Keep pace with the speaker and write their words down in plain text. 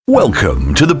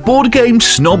Welcome to the Board Game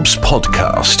Snobs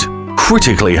Podcast.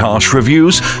 Critically harsh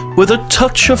reviews with a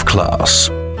touch of class.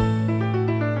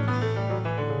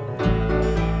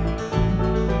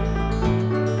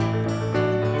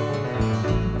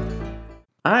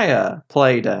 I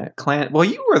played Clan. Well,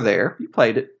 you were there. You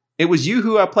played it. It was you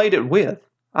who I played it with.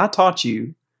 I taught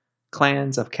you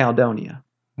Clans of Caledonia.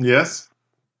 Yes.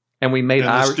 And we made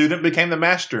the student became the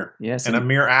master. Yes. In a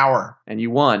mere hour. And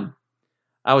you won.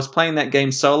 I was playing that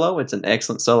game solo. It's an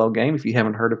excellent solo game. If you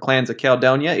haven't heard of Clans of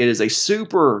Caledonia, it is a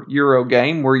super Euro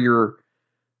game where you're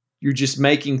just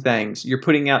making things. You're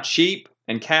putting out sheep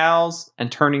and cows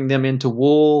and turning them into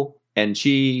wool and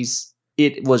cheese.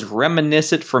 It was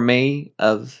reminiscent for me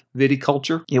of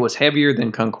viticulture. It was heavier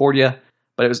than Concordia,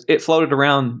 but it floated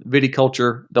around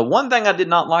viticulture. The one thing I did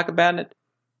not like about it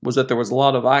was that there was a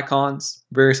lot of icons,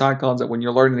 various icons that when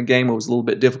you're learning the game, it was a little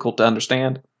bit difficult to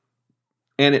understand.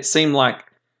 And it seemed like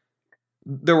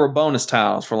there were bonus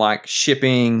tiles for like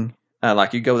shipping,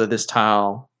 like you go to this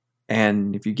tile,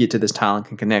 and if you get to this tile and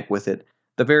can connect with it,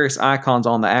 the various icons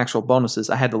on the actual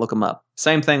bonuses, I had to look them up.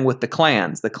 Same thing with the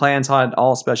clans. The clans had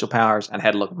all special powers, and I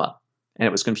had to look them up. And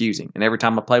it was confusing. And every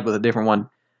time I played with a different one,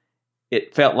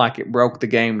 it felt like it broke the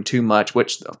game too much,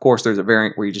 which, of course, there's a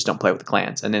variant where you just don't play with the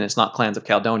clans. And then it's not Clans of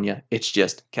Caledonia. It's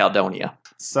just Caledonia.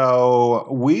 So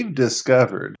we've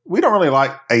discovered we don't really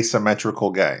like asymmetrical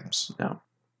games. No.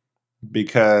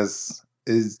 Because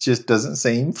it just doesn't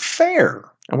seem fair.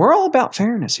 And we're all about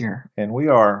fairness here. And we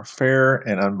are fair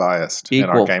and unbiased in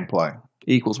our gameplay.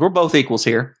 Equals. We're both equals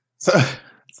here. So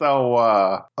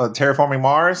Terraforming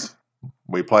Mars,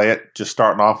 we play it just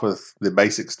starting off with the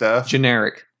basic stuff.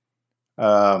 Generic.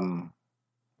 What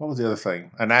was the other thing?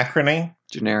 Anachrony?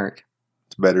 Generic.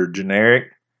 It's better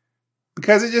generic.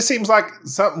 Because it just seems like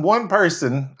one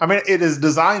person, I mean, it is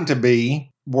designed to be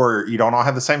where you don't all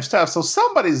have the same stuff. So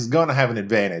somebody's going to have an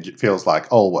advantage, it feels like,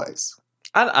 always.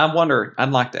 I wonder,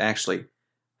 I'd like to actually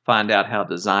find out how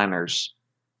designers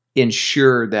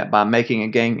ensure that by making a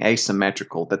game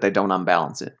asymmetrical, that they don't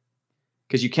unbalance it.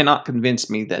 Because you cannot convince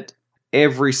me that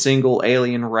every single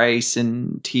alien race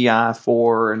in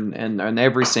TI4 and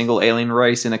every single alien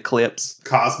race in Eclipse.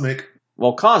 Cosmic.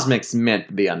 Well, Cosmic's meant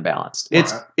to be unbalanced.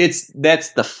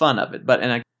 That's the fun of it. But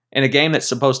in a game that's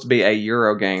supposed to be a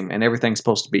Euro game and everything's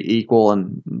supposed to be equal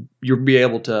and you'll be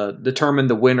able to determine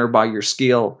the winner by your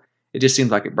skill, it just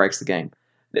seems like it breaks the game.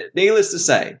 Needless to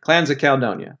say, Clans of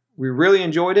Caledonia, we really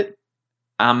enjoyed it.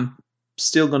 I'm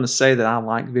still going to say that I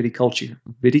like viticulture.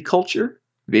 Viticulture.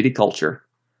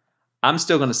 I'm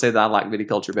still going to say that I like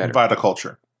viticulture better.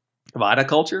 Viticulture.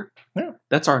 Viticulture? Yeah.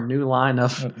 That's our new line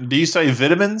of... Do you say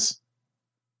vitamins?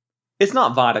 It's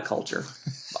not viticulture.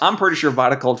 I'm pretty sure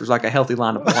viticulture is like a healthy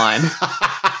line of wine.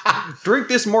 Drink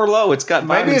this Merlot. It's got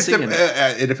vitamin C in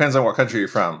it. It depends on what country you're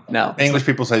from. No. English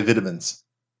people say vitamins.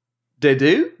 They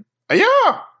do?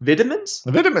 Yeah. Vitamins?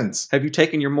 Vitamins. Have you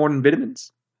taken your morning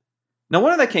vitamins? No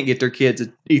wonder they can't get their kids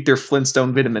to eat their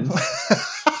Flintstone vitamins.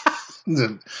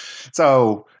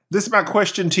 So, this is my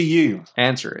question to you.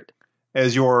 Answer it.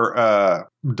 As your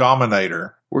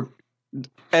dominator. We're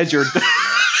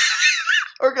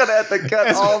going to have to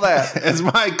cut all that. As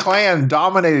my clan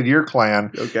dominated your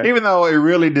clan, okay. Even though it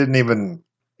really didn't even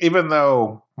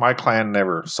though my clan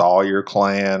never saw your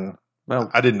clan,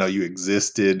 well, I didn't know you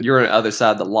existed. You're on the other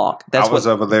side of the lock. I was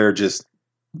over there just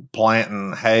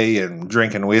planting hay and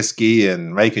drinking whiskey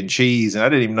and making cheese, and I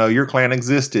didn't even know your clan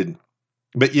existed.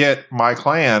 But yet, my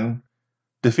clan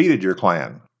defeated your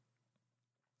clan.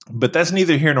 But that's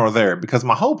neither here nor there, because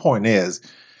my whole point is,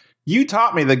 you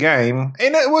taught me the game,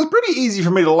 and it was pretty easy for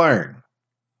me to learn.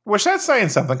 Which that's saying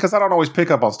something, because I don't always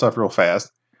pick up on stuff real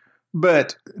fast.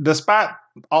 But despite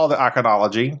all the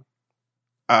iconology,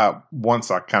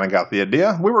 once I kind of got the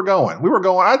idea, we were going.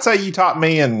 I'd say you taught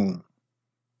me in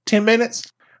 10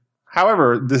 minutes.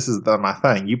 However, this is my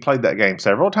thing. You played that game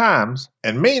several times,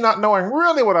 and me not knowing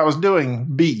really what I was doing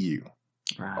beat you.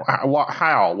 Right.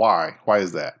 How? Why? Why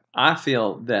is that? I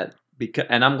feel that,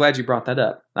 and I'm glad you brought that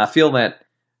up. I feel that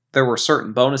there were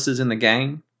certain bonuses in the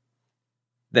game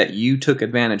that you took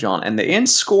advantage on. And the end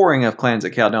scoring of Clans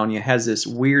of Caledonia has this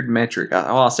weird metric.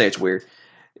 I'll say it's weird.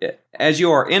 As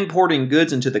you are importing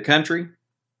goods into the country,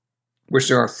 which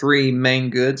there are 3 main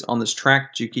goods on this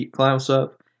track that you keep close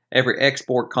of, every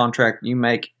export contract you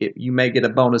make, you may get a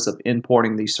bonus of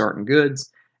importing these certain goods.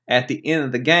 At the end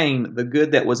of the game, the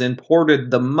good that was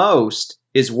imported the most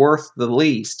is worth the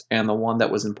least, and the one that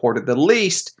was imported the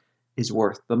least is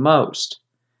worth the most.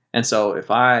 And so if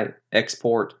I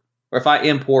import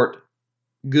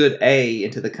good A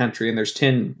into the country and there's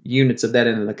 10 units of that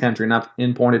into the country and I've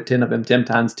imported 10 of them, 10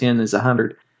 times 10 is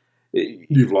 100.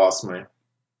 You've lost me.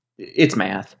 It's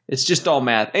math. It's just all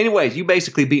math. Anyways, you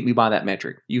basically beat me by that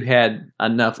metric. You had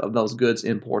enough of those goods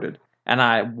imported, and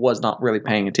I was not really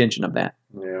paying attention of that.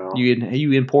 Yeah.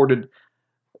 You imported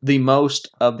the most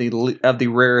of the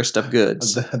rarest of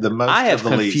goods. The most. I have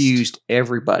of the least. confused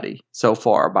everybody so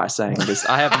far by saying this.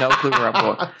 I have no clue where I'm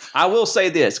going. I will say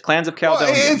this: Clans of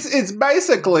Caledonia. Well, it's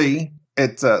basically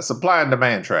a supply and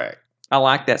demand track. I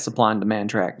like that supply and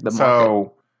demand track. The market.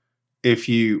 So if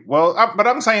you but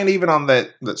I'm saying even on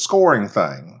that scoring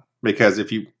thing, because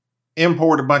if you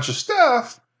import a bunch of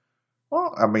stuff,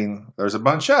 well, I mean, there's a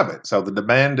bunch of it, so the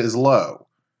demand is low,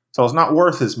 so it's not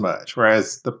worth as much.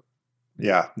 Whereas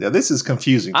this is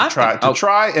confusing to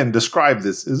try and describe.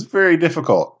 This is very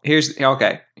difficult. Here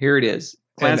it is.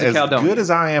 Clans of Caledonia. As good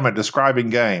as I am at describing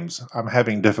games, I'm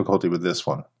having difficulty with this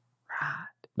one.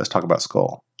 Right. Let's talk about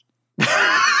Skull.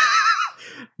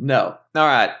 No. All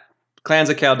right. Clans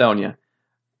of Caledonia.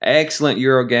 Excellent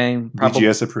Euro game.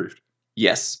 BGS approved.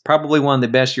 Yes. Probably one of the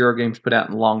best Euro games put out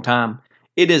in a long time.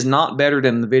 It is not better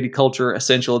than the Viticulture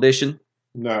Essential Edition.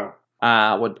 No.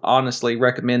 I would honestly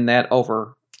recommend that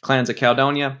over Clans of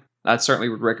Caledonia. I certainly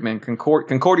would recommend Concordia.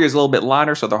 Concordia is a little bit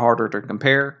lighter, so they're harder to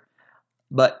compare.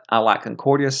 But I like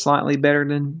Concordia slightly better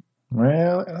than...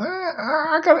 Well,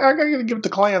 I gotta give it to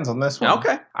Clans on this one.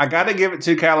 Okay. I gotta give it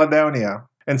to Caledonia.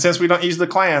 And since we don't use the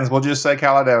clans, we'll just say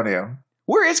Caledonia.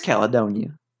 Where is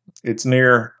Caledonia? It's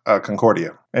near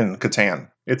Concordia in Catan.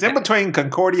 It's in between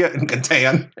Concordia and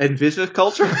Catan. And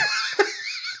Viticulture?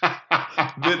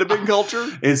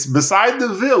 Viticulture? It's beside the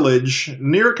village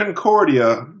near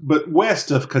Concordia, but west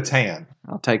of Catan.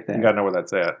 I'll take that. You gotta know where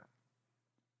that's at.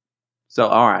 So,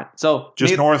 all right. So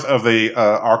just north of the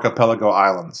Archipelago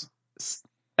Islands.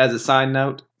 As a side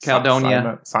note,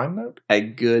 Caledonia, side note? A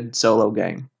good solo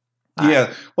game.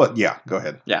 Yeah. Go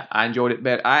ahead. Yeah, I enjoyed it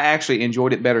better. I actually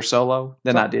enjoyed it better solo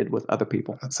than I did with other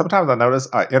people. Sometimes I notice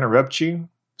I interrupt you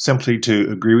simply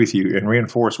to agree with you and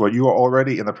reinforce what you are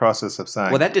already in the process of saying.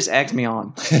 Well, that just acts me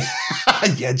on.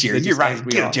 Yeah, Jared, you're right.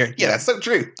 Get him, Jared. Yeah, that's so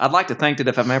true. I'd like to think that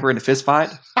if I'm ever in a fist fight,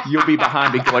 you'll be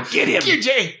behind me going, get him. Get him,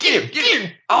 Jared. Get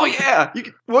him. Oh, yeah.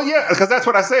 Well, yeah, because that's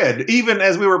what I said. Even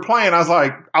as we were playing, I was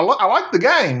like, I like the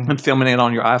game. I'm filming it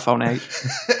on your iPhone 8.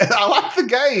 I like the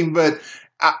game, but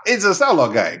it's a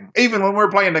solo game. Even when we're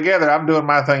playing together, I'm doing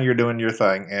my thing, you're doing your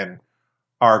thing. And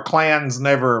our clans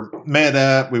never met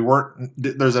up.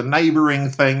 There's a neighboring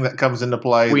thing that comes into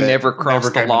play. We never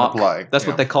crossed the lock. That's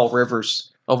what they they call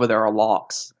rivers over there are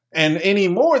locks. And any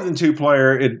more than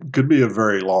 2-player, it could be a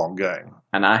very long game.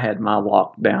 And I had my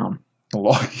lock down.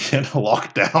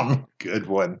 Lockdown. Good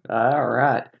one. All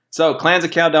right. So Clans of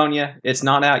Caledonia, it's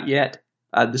not out yet.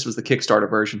 This was the Kickstarter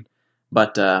version.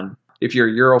 But if you're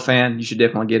a Euro fan, you should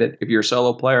definitely get it. If you're a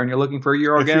solo player and you're looking for a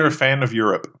Euro game. If you're a fan of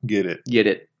Europe, get it. Get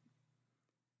it.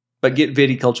 But get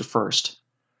Viticulture first.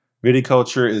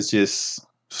 Viticulture is just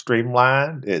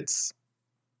streamlined. Viticulture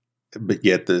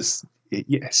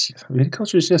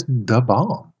is just the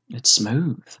bomb. It's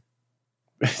smooth.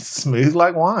 It's smooth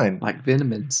like wine. Like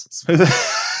vitamins.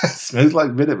 Smooth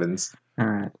like vitamins. All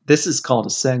right. This is called a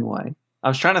segue. I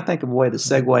was trying to think of a way to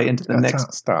segue into the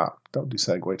next. Stop. Don't do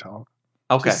segue talk.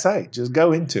 Okay. Just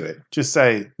go into it. Just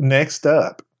say, next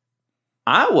up.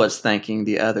 I was thinking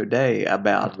the other day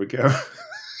about. Here we go.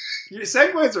 Your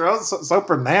segues are all so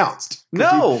pronounced.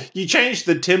 No. You changed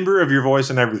the timbre of your voice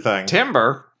and everything.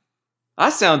 Timbre? I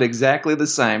sound exactly the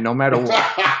same no matter what.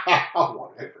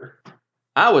 Whatever.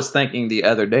 I was thinking the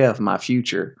other day of my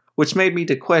future, which made me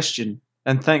to question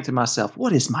and think to myself,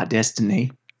 what is my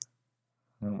destiny?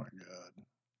 Oh my God.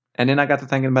 And then I got to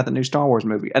thinking about the new Star Wars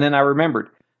movie. And then I remembered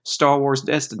Star Wars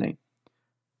Destiny.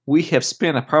 We have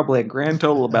spent probably a grand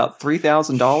total about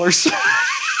 $3,000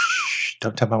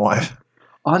 Don't tell my wife.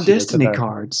 on Destiny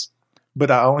cards.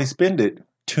 But I only spend it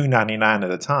 $2.99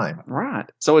 at a time. Right.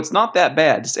 So it's not that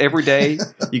bad. Just every day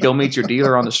you go meet your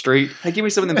dealer on the street. Hey, give me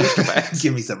some of the booster packs.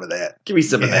 Give me some of that. Give me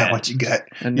some of that. What you got?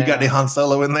 And you got the Han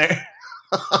Solo in there?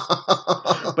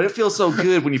 But it feels so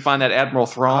good when you find that Admiral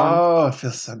Thrawn. Oh, it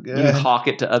feels so good. You hawk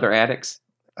it to other addicts.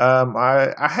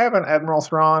 I have an Admiral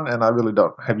Thrawn, and I really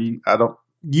don't. Have you? I don't.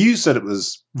 You said it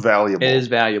was valuable. It is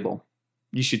valuable.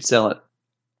 You should sell it.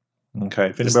 Okay.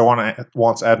 If anybody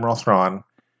wants Admiral Thrawn,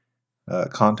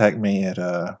 contact me at.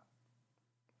 I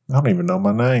don't even know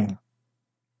my name.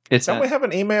 Don't we have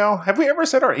an email? Have we ever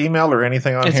said our email or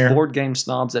anything on here? It's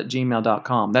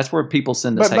boardgamesnobs@gmail.com. That's where people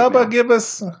send us But hate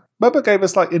Bubba gave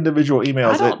us like individual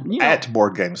emails at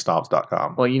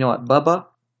boardgamesnobs.com. Well, you know what, Bubba,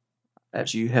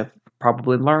 as you have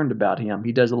probably learned about him,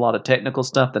 he does a lot of technical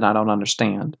stuff that I don't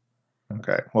understand.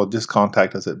 Okay. Well, just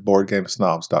contact us at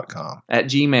boardgamesnobs.com. At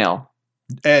Gmail.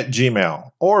 At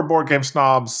Gmail. Or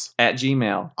boardgamesnobs at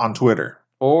Gmail. on Twitter.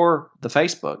 Or the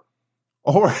Facebook.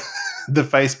 Or the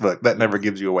Facebook. That never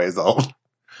gives you away as old.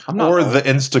 I'm not Or old. the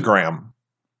Instagram.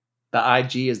 The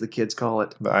IG, as the kids call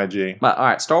it. The IG. But, all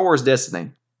right, Star Wars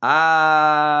Destiny.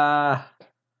 I've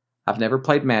never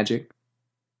played Magic,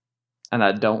 and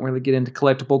I don't really get into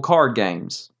collectible card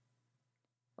games.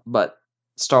 But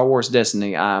Star Wars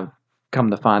Destiny, I've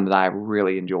come to find that I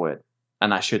really enjoy it,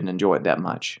 and I shouldn't enjoy it that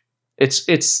much. I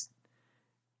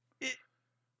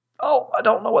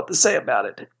don't know what to say about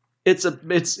it.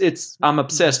 I'm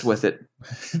obsessed with it.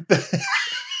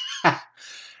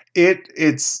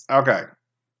 It's okay.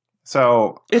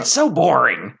 So It's so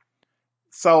boring.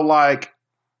 So, like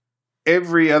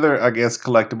every other, I guess,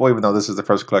 collectible, even though this is the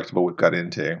first collectible we've got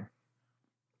into,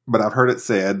 but I've heard it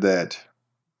said that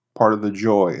part of the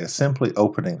joy is simply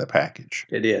opening the package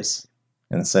It is.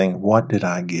 and saying, what did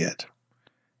I get?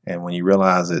 And when you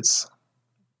realize it's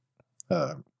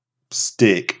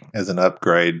stick as an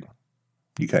upgrade,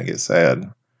 you kind of get sad.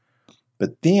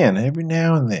 But then, every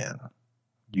now and then,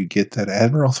 you get that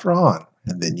Admiral Thrawn,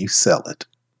 and then you sell it.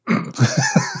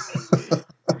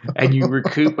 And you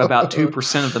recoup about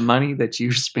 2% of the money that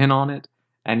you spent on it,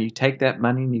 and you take that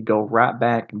money and you go right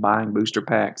back and buying booster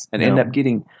packs and end Yeah. up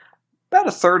getting about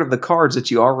a third of the cards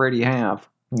that you already have.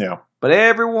 Yeah. But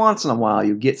every once in a while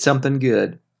you get something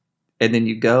good, and then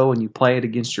you go and you play it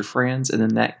against your friends, and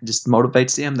then that just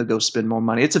motivates them to go spend more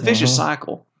money. It's a vicious Mhm.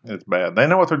 cycle. It's bad. They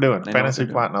know what they're doing. They know what Fantasy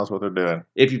they're Flight knows what they're doing.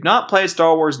 If you've not played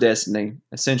Star Wars Destiny,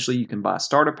 essentially you can buy a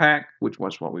starter pack, which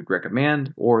was what we'd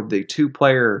recommend, or the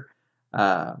 2-player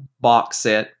box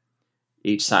set.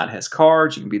 Each side has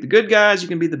cards. You can be the good guys, you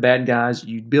can be the bad guys.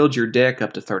 You build your deck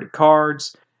up to 30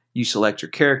 cards. You select your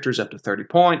characters up to 30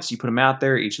 points. You put them out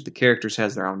there. Each of the characters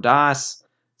has their own dice.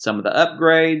 Some of the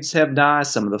upgrades have dice.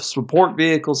 Some of the support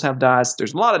vehicles have dice.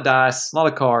 There's a lot of dice, a lot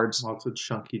of cards. Lots of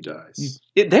chunky dice.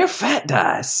 They're fat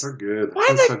dice. They're good. Why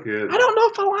They're they- so good. I don't know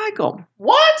if I like them.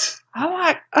 What?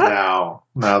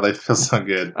 No, they feel so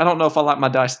good. I don't know if I like my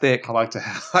dice thick. I like to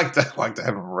have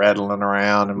them rattling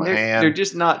around in my hand. They're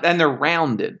just not, and they're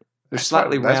rounded. They're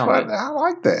slightly rounded. I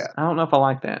like that. I don't know if I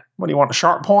like that. What do you want? The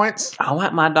sharp points? I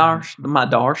like my darsh.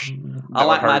 I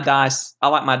like my dice. I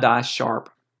like my dice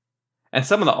sharp. And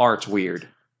some of the art's weird.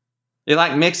 It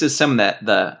like mixes some of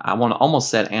that I want to almost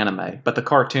said anime, but the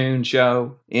cartoon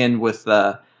show in with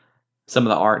some of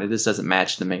the art. It just doesn't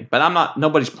match to me. But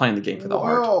nobody's playing the game for the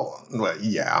art. Well,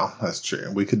 yeah, that's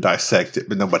true. We could dissect it,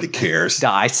 but nobody cares.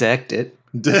 Dissect it.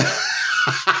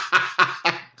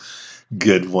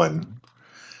 Good one.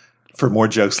 For more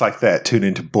jokes like that, tune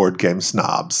into Board Game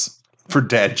Snobs for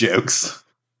dad jokes.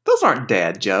 Those aren't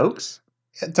dad jokes.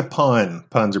 It's a pun.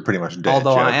 Puns are pretty much dad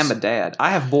Although jokes. I am a dad. I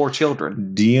have 4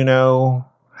 children. Do you know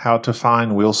how to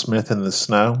find Will Smith in the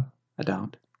snow? I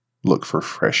don't. Look for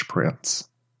Fresh Prince.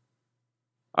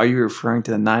 Are you referring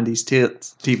to the 90s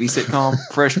TV sitcom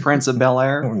Fresh Prince of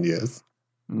Bel-Air? Yes.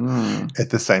 Mm. At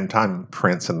the same time,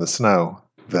 Prince in the snow,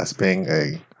 thus being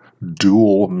a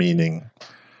dual meaning,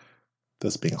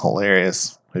 thus being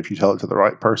hilarious if you tell it to the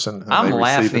right person. and I'm they receive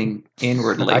laughing it.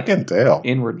 inwardly. I can tell.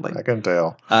 Inwardly. I can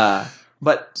tell.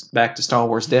 But back to Star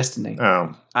Wars Destiny.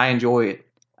 I enjoy it,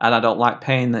 and I don't like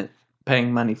paying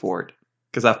money for it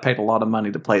because I've paid a lot of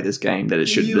money to play this game that it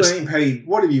should just. ain't paid.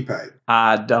 What have you paid?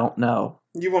 I don't know.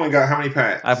 You've only got how many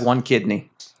packs? I have 1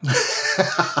 kidney.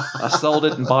 I sold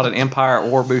it and bought an Empire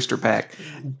War booster pack.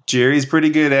 Jerry's pretty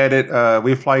good at it.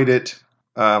 We've played it,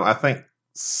 I think,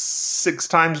 6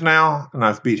 times now, and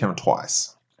I've beat him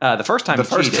twice. The first time he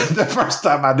cheated. The first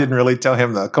time I didn't really tell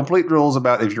him the complete rules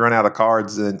about if you run out of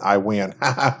cards, then I win.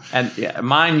 And yeah,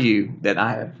 mind you that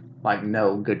I have like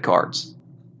no good cards.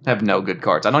 I have no good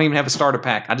cards. I don't even have a starter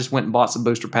pack. I just went and bought some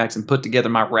booster packs and put together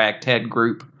my ragtag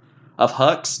group of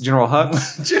Hux. General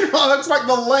Hux. General, that's like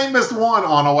the lamest one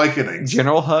on Awakenings.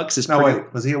 General Hux is No, pretty.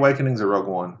 wait. Was he Awakenings or Rogue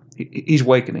One? He's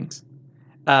Awakenings.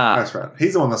 That's right.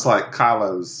 He's the one that's like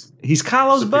Kylo's He's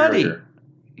Kylo's buddy. superior.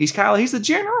 He's Kylo. He's the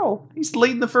general. He's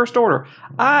leading the First Order.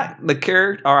 The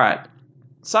character. All right.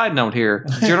 Side note here: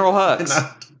 General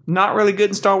Hux, not really good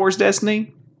in Star Wars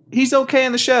Destiny. He's okay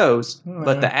in the shows,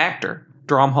 but the actor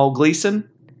Dromhole Gleeson,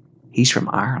 he's from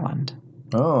Ireland.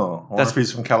 Oh, I wonder if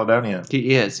he's from Caledonia.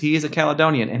 He is. He is a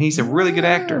Caledonian, and he's a really good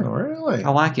actor. Oh, really? I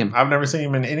like him. I've never seen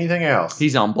him in anything else.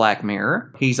 He's on Black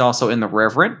Mirror. He's also in The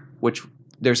Reverend, which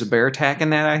there's a bear attack in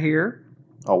that, I hear.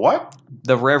 A what?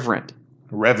 The Reverend.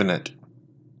 Revenant.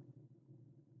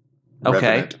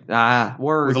 Okay. Revenant.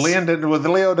 Words. With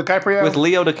Leo DiCaprio? With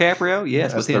Leo DiCaprio,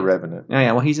 yes. That's with him. the Revenant. Oh,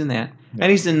 yeah, well, he's in that. Yeah.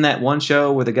 And he's in that one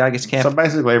show where the guy gets So captured.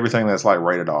 basically everything that's like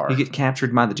rated R. He gets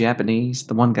captured by the Japanese.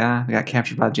 The one guy that got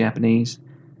captured by the Japanese.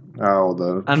 Oh,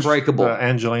 the Unbreakable.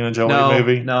 Angelina Jolie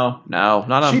movie. No,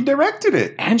 not She directed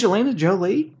it. Angelina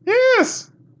Jolie. Yes.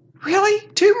 Really?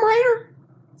 Tomb Raider?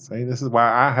 See, this is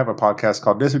why I have a podcast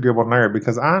called Disagreeable Nerd,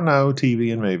 because I know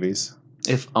TV and movies.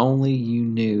 If only you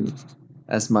knew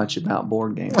as much about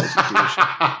board games as you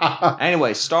do.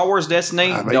 Anyway, Star Wars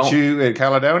Destiny. I beat you at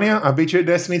Caledonia. I beat you at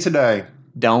Destiny today.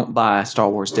 Don't buy Star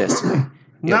Wars Destiny.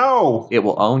 No. It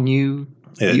will own you.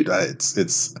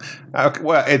 It's okay,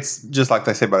 well, it's just like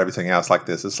they say about everything else like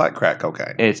this. It's like crack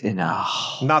cocaine.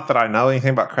 Not that I know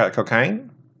anything about crack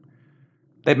cocaine.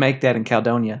 They make that in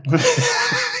Caledonia.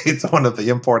 It's one of the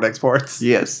import-exports.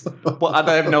 Yes. Well,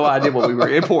 I have no idea what we were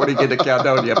importing into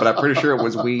Caledonia, but I'm pretty sure it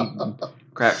was weed and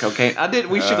crack cocaine.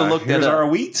 We should have looked at it. Here's our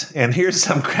wheat, and here's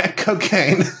some crack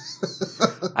cocaine.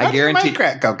 I guarantee. Make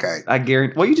crack cocaine. I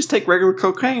guarantee. Well, you just take regular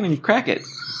cocaine and you crack it,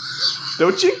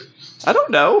 don't you? I don't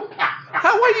know.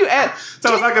 Why do you add?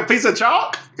 So it's like a piece of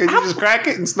chalk, and you just crack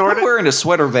it and snort I'm wearing a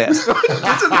sweater vest. Do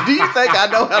you think I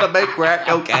know how to make crack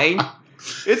cocaine?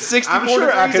 It's 64 I'm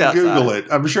sure I could outside. Google it.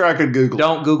 I'm sure I could Google it.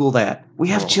 Don't Google that. We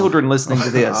have children listening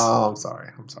to this. Oh, I'm sorry.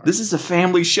 This is a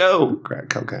family show. Crack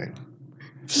cocaine.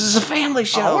 This is a family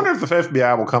show. I wonder if the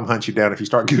FBI will come hunt you down if you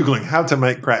start Googling how to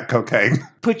make crack cocaine.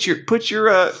 Put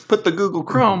the Google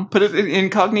Chrome, put it in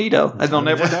incognito, and they'll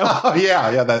never know. Oh,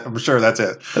 yeah, I'm sure that's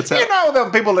it. The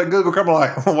people that Google Chrome are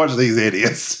like, watch these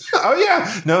idiots. Oh,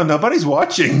 yeah. No, nobody's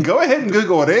watching. Go ahead and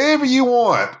Google whatever you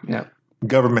want. Yeah.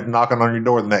 Government knocking on your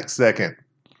door the next second.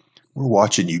 We're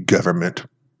watching you, government.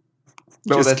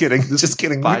 No, just kidding. Just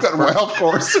kidding. We've gotten way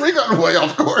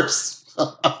off course.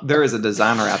 There is a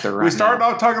designer out there right now. We started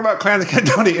off talking about Clans of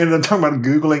Caledonia and then talking about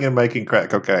Googling and making crack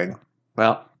cocaine.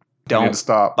 Well, don't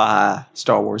stop. Buy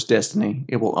Star Wars Destiny.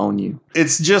 It will own you.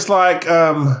 It's just like,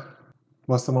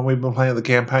 what's the one we've been playing the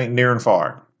campaign? Near and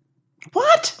Far.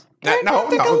 What? No.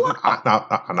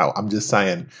 I'm just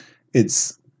saying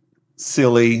it's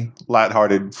silly,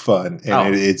 lighthearted fun.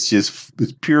 And it's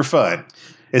pure fun.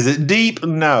 Is it deep?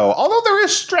 No. Although there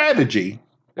is strategy.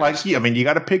 Like, you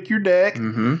got to pick your deck.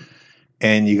 Mm-hmm.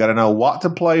 And you got to know what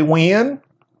to play when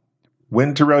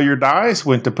to roll your dice,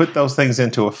 when to put those things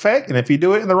into effect. And if you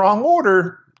do it in the wrong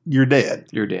order, you're dead.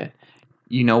 You're dead.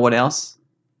 You know what else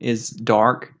is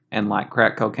dark and like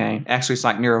crack cocaine? Actually, it's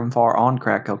like Near and Far on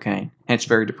crack cocaine. Hence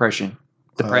very depressing.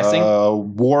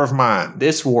 War of Mine.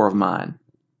 This War of Mine.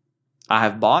 I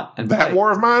have bought and that played.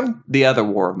 War of Mine? The other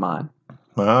War of Mine.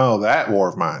 Oh, that War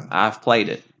of Mine. I've played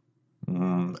it.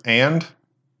 And?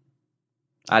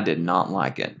 I did not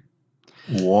like it.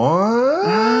 What?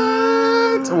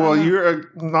 Well,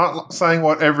 you're not saying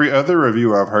what every other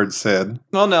reviewer I've heard said.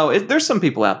 Well, no, there's some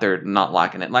people out there not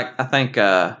liking it. Like, I think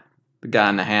the guy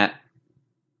in the hat,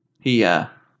 he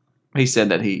said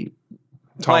that he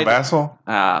Tom Bassel?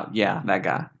 Yeah, that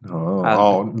guy.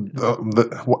 Are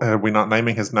we not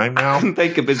naming his name now? I couldn't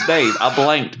think of his name. I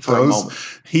blanked for a moment.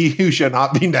 He who shall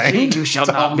not be named. He who shall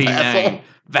not be named.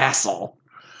 Vassal.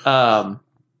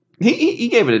 He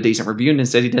gave it a decent review and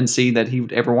said he didn't see that he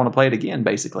would ever want to play it again,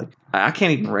 basically. I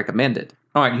can't even recommend it.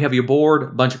 All right, you have your board, a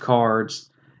bunch of cards,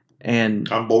 and...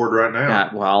 I'm bored right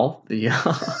now.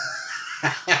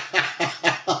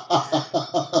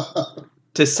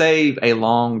 To save a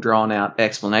long, drawn-out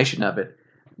explanation of it,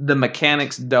 the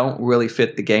mechanics don't really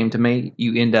fit the game to me.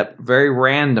 You end up very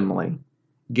randomly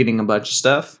getting a bunch of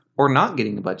stuff or not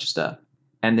getting a bunch of stuff,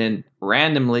 and then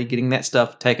randomly getting that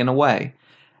stuff taken away.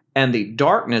 And the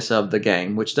darkness of the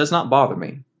game, which does not bother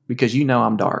me, because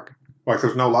I'm dark. Like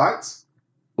there's no lights?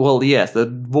 Well, yes, the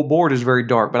board is very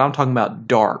dark, but I'm talking about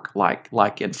dark,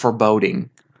 like in foreboding.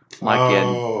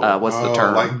 What's the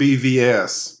term? Like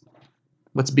BVS.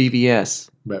 What's BVS?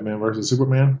 Batman versus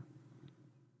Superman?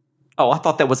 Oh, I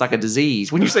thought that was like a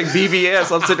disease. When you say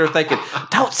BVS, I'm sitting there thinking,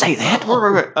 don't say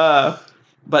that.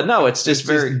 But no, it's just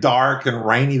very dark and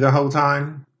rainy the whole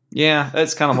time. Yeah,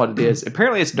 that's kind of what it is.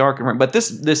 Apparently, it's dark and rainy. But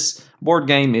this board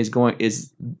game is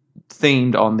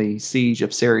themed on the siege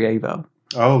of Sarajevo.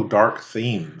 Oh, dark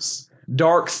themes.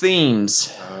 Dark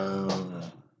themes.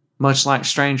 Much like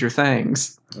Stranger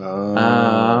Things.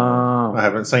 I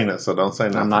haven't seen it, so don't say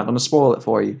nothing. I'm not going to spoil it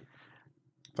for you.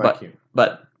 Thank you.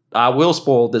 But I will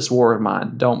spoil this War of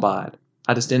Mine. Don't buy it.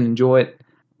 I just didn't enjoy it.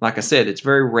 Like I said, it's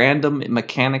very random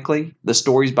mechanically. The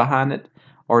stories behind it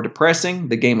are depressing.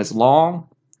 The game is long.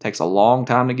 Takes a long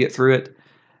time to get through it.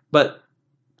 But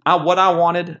what I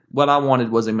wanted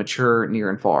was a mature Near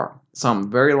and Far.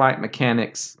 Some very light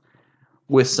mechanics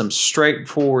with some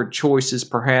straightforward choices,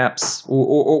 perhaps,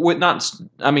 or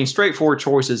with straightforward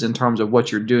choices in terms of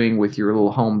what you're doing with your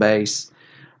little home base,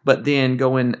 but then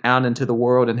going out into the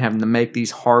world and having to make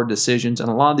these hard decisions. And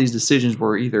a lot of these decisions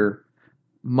were either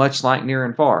much like Near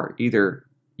and Far. Either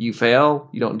You fail,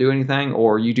 you don't do anything,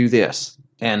 or you do this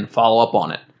and follow up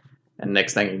on it. And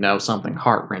next thing you know, something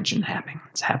heart-wrenching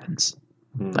happens.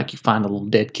 Like you find a little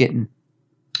dead kitten.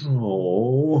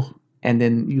 Oh. And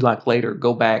then you later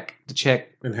go back to check.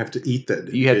 And have to eat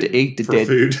that. You have to eat the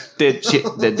food.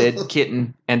 dead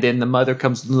kitten. And then the mother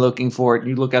comes looking for it. And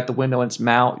you look out the window and it's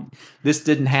Mal. This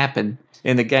didn't happen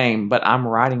in the game, but I'm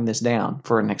writing this down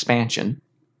for an expansion.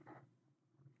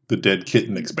 The dead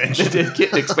kitten expansion. The dead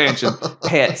kitten expansion.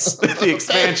 Pets. The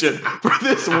expansion for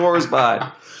this Wars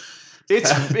Bind. It's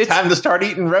time to start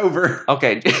eating Rover.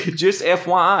 Okay, just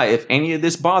FYI, if any of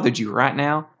this bothered you right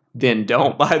now, then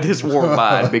don't buy this War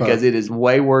Bind because it is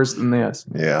way worse than this.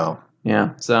 Yeah.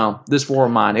 Yeah, so this War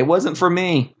of Mine, it wasn't for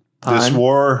me. This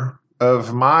war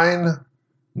of mine,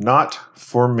 not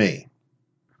for me.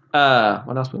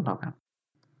 What else we want to talk about?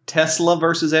 Tesla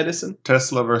versus Edison.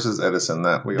 Tesla versus Edison.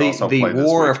 That we also the played this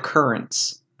War week. of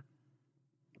Currents.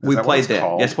 Is We that what played it's that.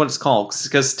 called? That's what it's called.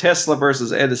 Because Tesla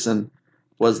versus Edison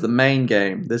was the main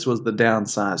game. This was the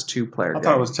downsized 2-player I game.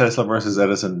 thought it was Tesla versus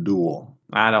Edison duel.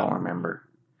 I don't remember.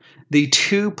 The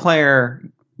 2-player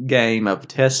game of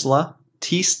Tesla.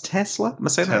 Tesla? Am I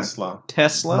saying that? Tesla.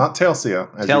 Tesla? Not Telsia,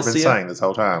 as you've been Telsia? saying this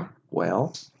whole time.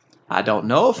 Well, I don't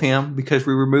know of him because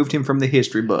we removed him from the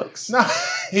history books. No,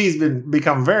 he's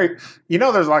become very.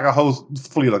 There's like a whole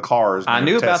fleet of cars. I named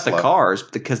knew about the Tesla cars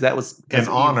because that was in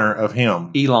honor of him,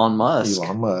 Elon Musk.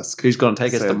 Elon Musk, Who's going to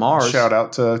take us to said, Mars? Shout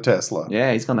out to Tesla.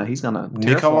 Yeah, he's gonna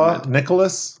Nikolai. What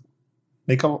is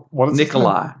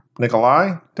Nikolai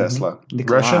Tesla.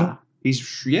 Nikolai. Russian.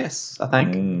 He's I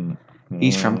think Mm.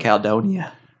 he's from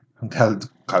Caledonia.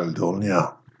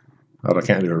 Caledonia. Oh, I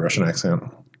can't do a Russian accent.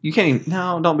 You can't even.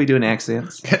 No, don't be doing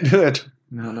accents. Can't do it.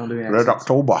 No, don't do accents. Red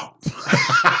October.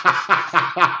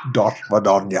 Dot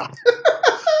Madonia.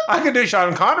 I can do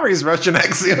Sean Connery's Russian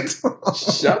accent.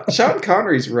 Sean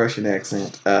Connery's Russian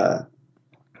accent.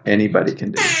 Anybody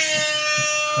can do.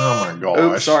 Oh my gosh.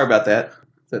 Oops, sorry about that.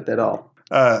 Set that off.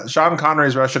 Sean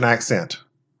Connery's Russian accent.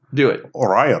 Do it.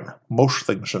 Orion, most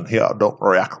things in here don't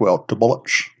react well to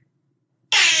bullets.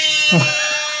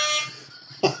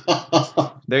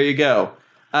 There you go.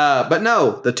 But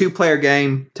no, the 2-player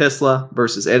game, Tesla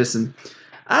versus Edison.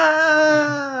 You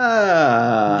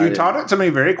taught it to me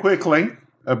very quickly,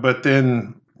 but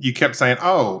then you kept saying,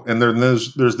 "Oh," and then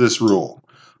there's this rule.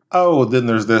 Oh, then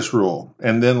there's this rule,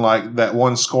 and then like that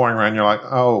one scoring round, you're like,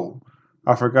 "Oh,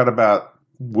 I forgot about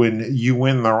when you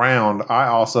win the round. I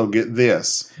also get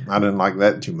this." I didn't like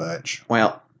that too much.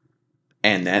 Well,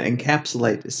 and that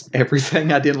encapsulates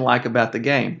everything I didn't like about the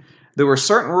game. There were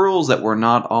certain rules that were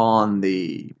not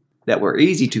that were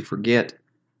easy to forget,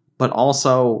 but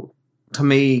also, to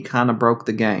me, kind of broke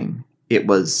the game. It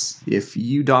was, if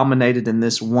you dominated in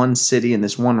this one city, in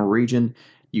this one region,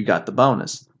 you got the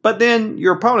bonus. But then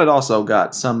your opponent also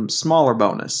got some smaller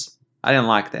bonus. I didn't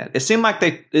like that. It seemed like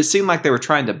they were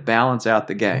trying to balance out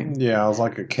the game. Yeah, it was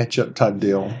like a catch-up type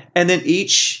deal. And then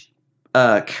each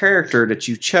character that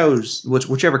you chose,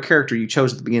 whichever character you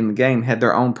chose at the beginning of the game, had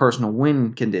their own personal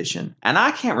win condition. And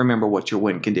I can't remember what your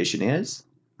win condition is.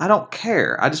 I don't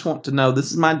care. I just want to know, this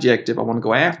is my objective. I want to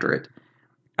go after it.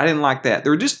 I didn't like that.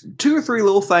 There were just 2 or 3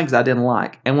 little things I didn't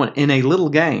like. And when in a little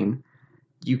game,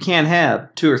 you can't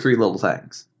have 2 or 3 little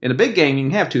things. In a big game, you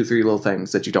can have 2 or 3 little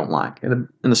things that you don't like. In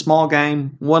a small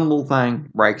game, one little thing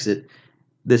breaks it.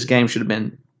 This game should have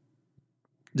been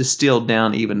distilled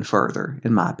down even further,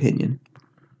 in my opinion.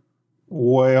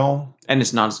 Well, and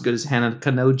it's not as good as Hana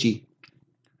Kanoji.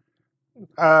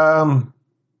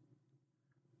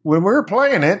 When we were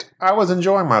playing it, I was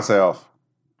enjoying myself,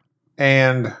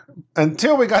 and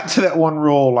until we got to that one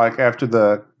rule, like after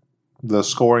the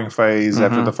scoring phase,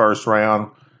 after the first round,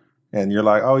 and you're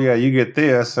like, "Oh yeah, you get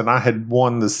this," and I had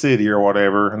won the city or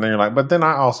whatever, and then you're like, "But then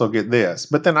I also get this,"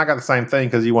 but then I got the same thing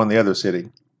because you won the other city.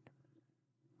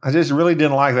 I just really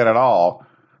didn't like that at all,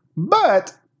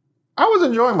 but I was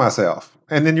enjoying myself.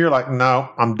 And then you're like, "No,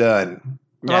 I'm done."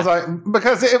 And I was like,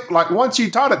 because once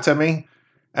you taught it to me,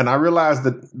 and I realized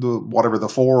that the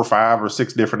 4 or 5 or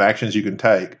 6 different actions you can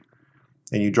take,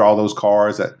 and you draw those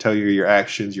cards that tell you your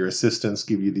actions, your assistants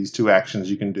give you these 2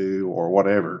 actions you can do or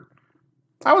whatever.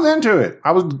 I was into it.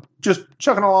 I was just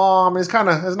chugging along. I mean,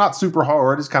 it's not super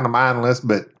hard. It's kind of mindless,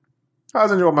 but I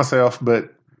was enjoying myself.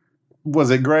 But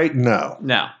was it great? No.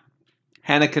 No.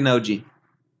 Hana Kanoji.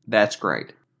 That's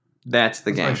great. That's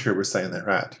the game. I'm sure we're saying that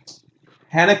right.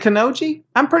 Hana Kanoji?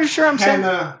 I'm pretty sure I'm saying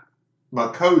Hana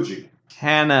Makoji.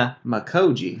 Hana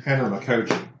Makoji. Hana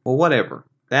Makoji. Well, whatever.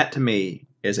 That to me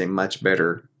is a much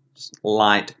better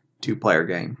light 2-player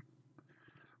game.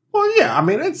 Well, yeah. I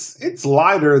mean, it's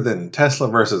lighter than Tesla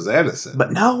versus Edison.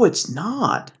 But no, it's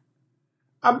not.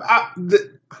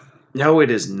 No,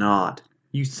 it is not.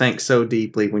 You think so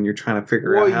deeply when you're trying to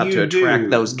figure out how to attract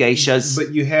those geishas.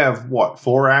 But you have,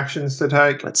 4 actions to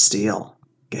take? But still,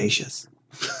 geishas.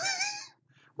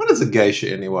 What is a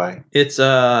geisha anyway? It's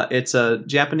a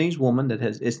Japanese woman that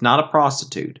it's not a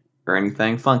prostitute or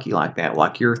anything funky like that,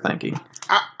 like you're thinking.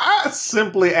 I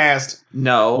simply asked.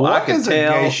 No, What I could is a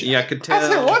tell. geisha? Yeah, I could tell. I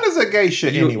said, what is a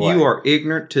geisha anyway? You are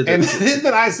ignorant to the. And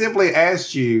then I simply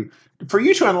asked you for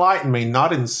you to enlighten me,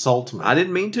 not insult me. I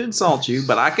didn't mean to insult you,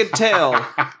 but I could tell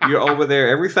you're over there.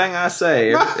 Everything I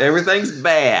say, everything's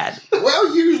bad.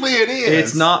 Well, usually it is.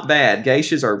 It's not bad.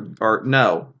 Geishas are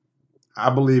no. I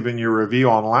believe in your review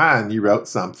online, you wrote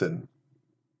something.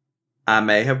 I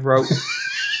may have wrote.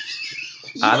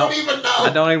 I don't even know. I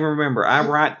don't even remember. I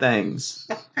write things,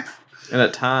 and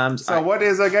at times. So what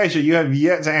is a geisha? You have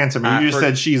yet to answer me. You just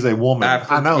said she's a woman.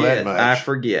 I know that much. I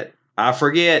forget.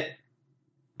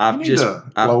 You need to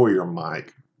lower your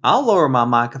mic. I'll lower my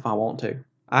mic if I want to.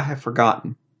 I have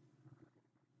forgotten.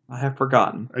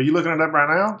 Are you looking it up right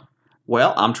now?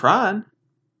 Well, I'm trying,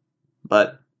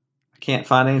 but I can't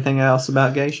find anything else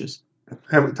about geishas.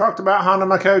 Have we talked about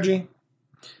Hanamakoji?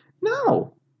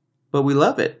 No, but we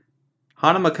love it.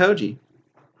 Hanamakoji.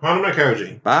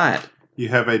 Hanamakoji. Buy it. You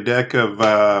have a deck of,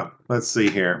 let's see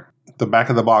here. The back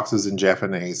of the box is in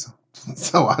Japanese,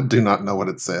 so I do not know what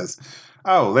it says.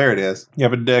 Oh, there it is. You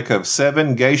have a deck of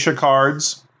 7 geisha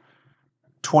cards,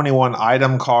 21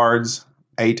 item cards,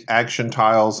 8 action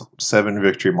tiles, 7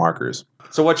 victory markers.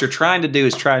 So what you're trying to do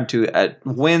is trying to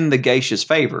win the geisha's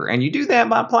favor, and you do that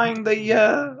by playing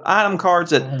the item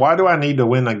cards that... Why do I need to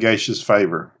win a geisha's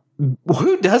favor?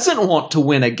 Who doesn't want to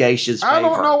win a geisha's favor? I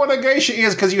don't know what a geisha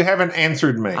is because you haven't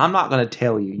answered me. I'm not going to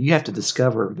tell you. You have to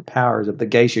discover the powers of the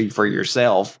geisha for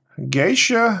yourself.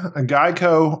 Geisha,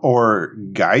 Gaiko, or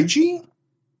Gaiji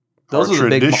Those are are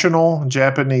the traditional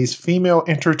Japanese female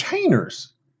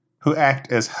entertainers who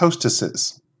act as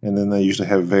hostesses. And then they usually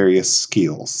have various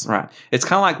skills. Right. It's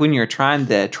kind of like when you're trying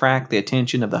to attract the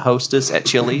attention of the hostess at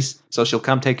Chili's, so she'll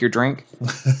come take your drink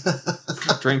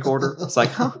order. It's like,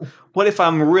 what if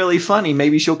I'm really funny?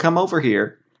 Maybe she'll come over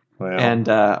here and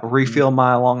refill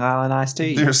my Long Island iced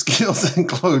tea. Their skills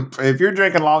include, if you're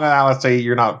drinking Long Island iced tea,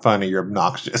 you're not funny, you're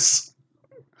obnoxious.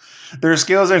 Their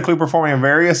skills include performing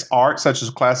various arts such as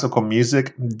classical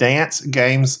music, dance,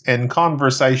 games, and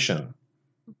conversation.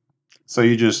 So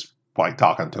you just like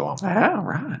talking to them. Oh,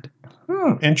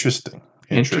 right. Interesting.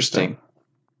 Interesting.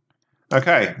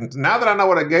 Okay, now that I know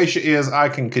what a geisha is, I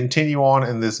can continue on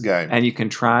in this game. And you can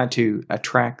try to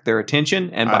attract their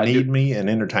attention. And I need me an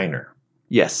entertainer.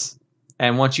 Yes.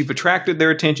 And once you've attracted their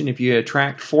attention, if you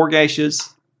attract 4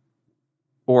 geishas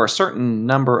or a certain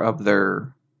number of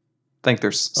their... I think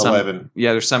there's some... 11.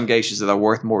 Yeah, there's some geishas that are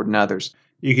worth more than others.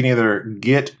 You can either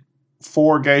get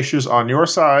 4 geishas on your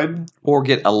side... Or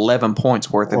get 11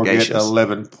 points worth of geishas. Or get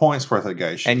 11 points worth of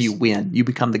geishas. And you win. You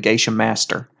become the geisha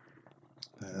master.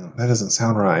 That doesn't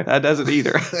sound right. That doesn't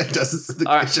either. It doesn't.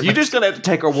 All right, you're just going to have to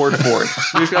take our word for it.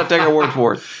 You're just going to take our word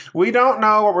for it. We don't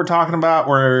know what we're talking about.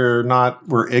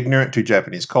 We're ignorant to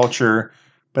Japanese culture.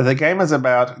 But the game is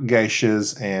about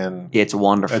geishas and it's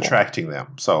wonderful. Attracting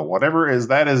them. So whatever is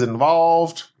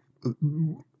involved,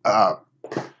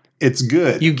 it's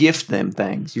good. You gift them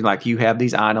things. You have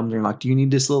these items. And you're like, do you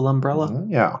need this little umbrella?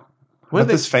 Yeah. What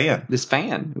this fan? This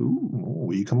fan. Ooh.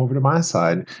 Will you come over to my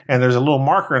side? And there's a little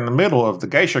marker in the middle of the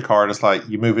geisha card. It's like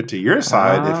you move it to your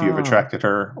side if you've attracted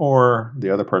her, or the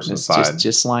other person's side.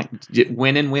 Just like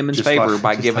winning women's favor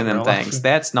by giving them things.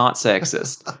 That's not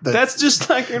sexist. That's just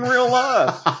like in real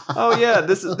life. Oh yeah,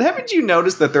 haven't you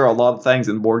noticed that there are a lot of things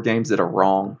in board games that are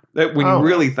wrong? That when you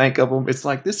really think of them, it's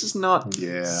like this is not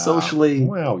socially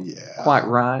quite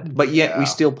right. But yet we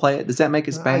still play it. Does that make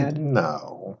us bad?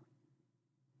 No.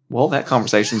 Well, that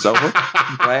conversation's over.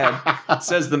 I'm glad.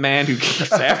 Says the man who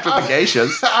keeps after the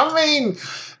geishas. I mean...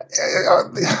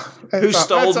 who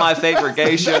stole my favorite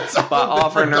geisha by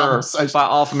offering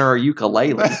her a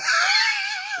ukulele.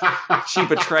 She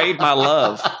betrayed my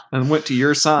love and went to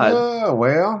your side.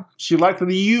 Well, she liked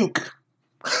the uke.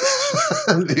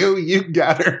 The uke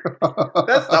got her.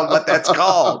 That's not what that's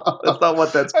called. A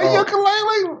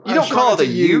ukulele? You don't call it a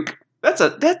uke. That's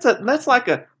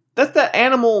that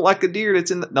animal like a deer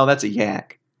that's in the... No, that's a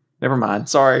yak. Never mind.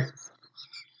 Sorry.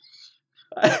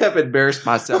 I have embarrassed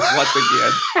myself once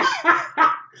again.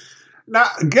 Now,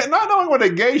 not knowing what a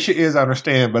geisha is, I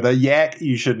understand, but a yak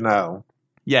you should know.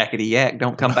 Yakety yak,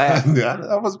 don't come back.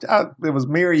 It was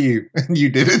me or you, and you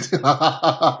did it.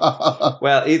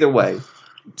 Well, either way.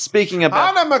 Speaking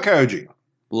about... Hanamakoji.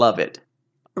 Love it.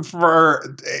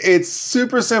 It's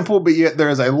super simple, but yet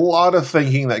there's a lot of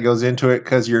thinking that goes into it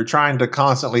because you're trying to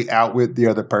constantly outwit the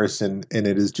other person, and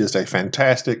it is just a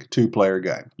fantastic 2-player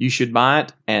game. You should buy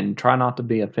it and try not to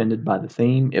be offended by the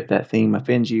theme if that theme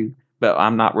offends you. But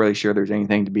I'm not really sure there's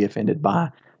anything to be offended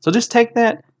by. So just take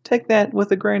that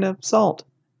with a grain of salt.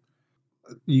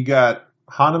 You got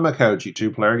Hanamakoji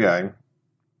 2-player game.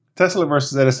 Tesla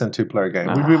versus Edison 2-player game.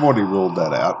 We've already ruled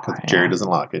that out because Jerry doesn't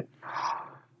like it.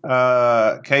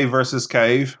 Cave versus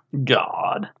Cave.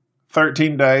 God.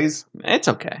 13 Days. It's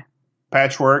okay.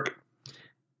 Patchwork.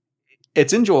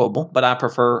 It's enjoyable, but I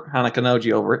prefer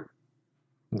Hanakanoji over it.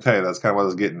 Okay, that's kind of what I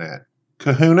was getting at.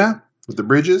 Kahuna with the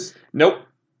bridges. Nope.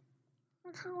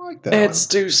 I kind of like that It's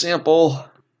too simple.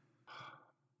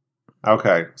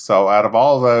 Okay, so out of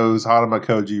all those,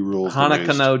 Hanamakoji rules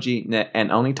Hanakanoji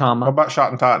and Onitama. How about Shot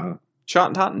and Totten? Shot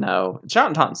and Totten, no. Shot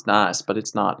and Totten's nice, but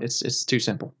it's not. It's too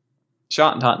simple.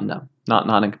 Shot and Totten, no.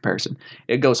 Not in comparison.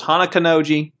 It goes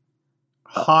Hanakanoji.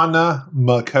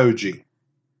 Hanamakoji.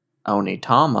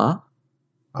 Onitama.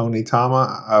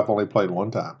 Onitama, I've only played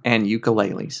one time. And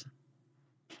ukuleles.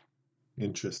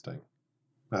 Interesting.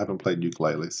 I haven't played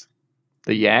ukuleles.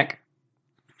 The Yak.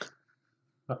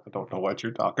 I don't know what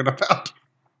you're talking about.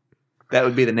 That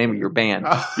would be the name of your band.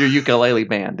 Your ukulele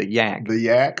band, the Yak. The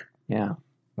Yak? Yeah.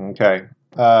 Okay.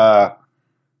 No,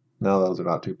 those are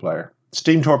not 2-player.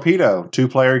 Steam Torpedo,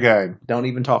 2-player game. Don't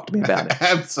even talk to me about it.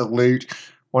 Absolute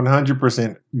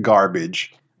 100%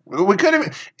 garbage. We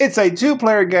couldn't. It's a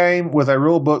 2-player game with a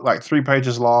rule book like 3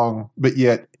 pages long, but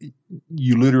yet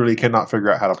you literally cannot figure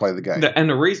out how to play the game. And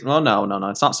the reason, well, no,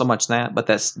 it's not so much that, but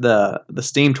that's the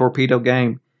Steam Torpedo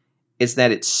game is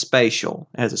that it's spatial.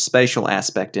 It has a spatial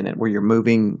aspect in it where you're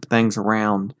moving things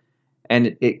around,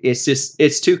 and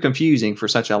it's too confusing for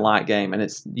such a light game,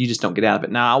 and you just don't get out of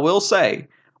it. Now, I will say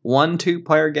 1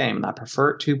 2-player game, and I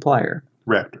prefer it 2-player.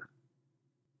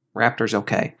 Raptor's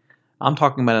okay. I'm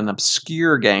talking about an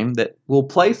obscure game that will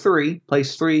plays 4.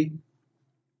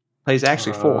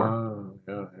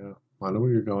 Yeah. I know where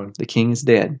you're going. The King is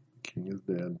Dead. King is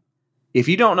Dead. If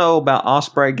you don't know about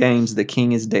Osprey Games, The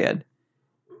King is Dead,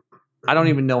 I don't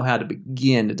even know how to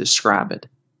begin to describe it.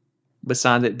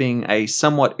 Besides it being a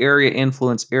somewhat area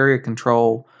influence, area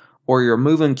control, or you're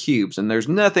moving cubes. And there's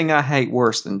nothing I hate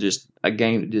worse than just a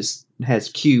game that just has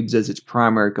cubes as its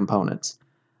primary components.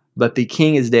 But The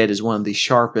King is Dead is one of the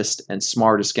sharpest and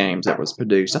smartest games that was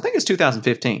produced. I think it's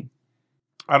 2015.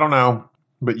 I don't know,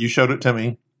 but you showed it to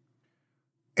me,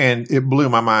 and it blew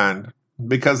my mind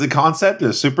because the concept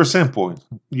is super simple.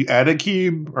 You add a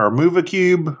cube or move a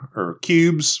cube or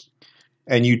cubes,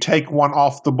 and you take one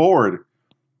off the board.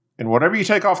 And whatever you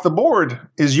take off the board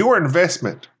is your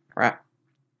investment. Right.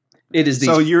 It is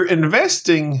so you're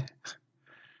investing.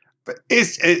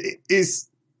 It's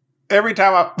every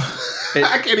time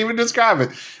I can't even describe it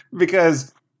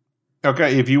because,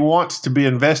 okay, if you want to be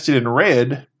invested in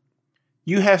red,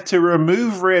 you have to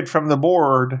remove red from the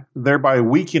board, thereby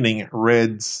weakening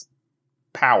red's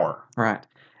power. Right.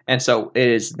 And so it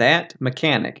is that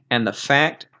mechanic and the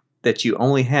fact that you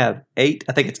only have 8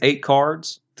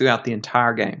 cards throughout the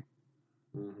entire game.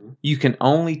 Mm-hmm. You can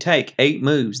only take 8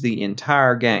 moves the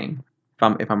entire game,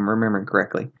 if I'm remembering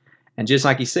correctly. And just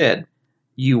like you said,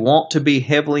 you want to be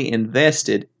heavily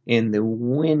invested in the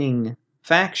winning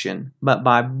faction, but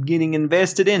by getting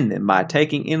invested in them, by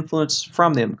taking influence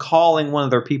from them, calling one of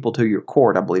their people to your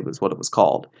court, I believe is what it was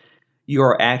called, you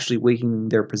are actually weakening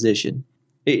their position.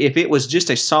 If it was just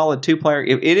a solid 2-player,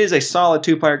 it is a solid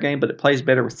 2-player game, but it plays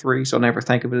better with 3, so never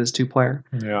think of it as 2-player.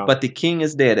 Yeah. But The King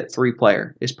is Dead at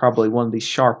 3-player is probably one of the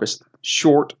sharpest,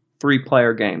 short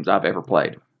 3-player games I've ever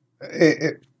played.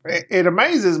 It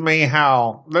amazes me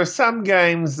how there's some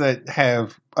games that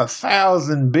have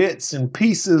 1,000 bits and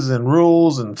pieces and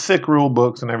rules and thick rule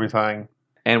books and everything.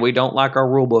 And we don't like our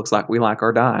rule books like we like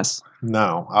our dice.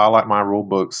 No, I like my rule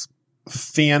books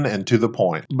thin and to the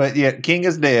point. But yet, King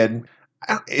is Dead,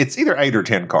 it's either 8 or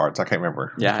 10 cards. I can't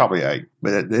remember. Yeah. It's probably 8,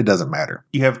 but it doesn't matter.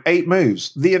 You have 8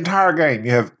 moves. The entire game,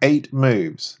 you have 8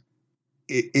 moves.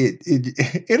 It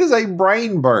is a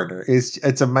brain burner.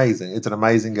 It's amazing. It's an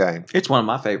amazing game. It's one of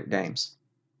my favorite games.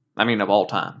 I mean, of all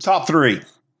time. Top 3.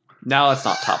 No, it's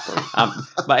not top 3.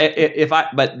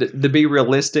 But to be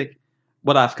realistic,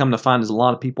 what I've come to find is a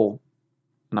lot of people,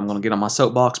 and I'm going to get on my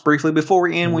soapbox briefly before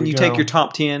we end. When you take your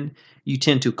top 10, you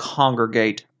tend to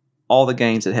congregate all the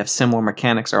games that have similar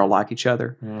mechanics or are like each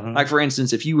other. Mm-hmm. Like, for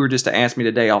instance, if you were just to ask me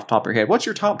today off the top of your head, what's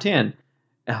your top 10?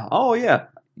 Oh, yeah.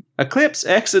 Eclipse,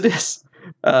 Exodus,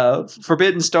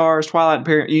 Forbidden Stars, Twilight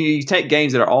Imperium. You take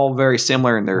games that are all very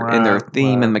similar in their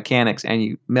theme and mechanics, and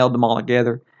you meld them all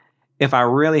together. If I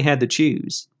really had to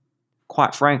choose,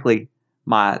 quite frankly,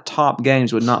 my top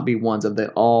games would not be ones of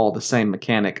all the same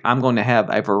mechanic. I'm going to have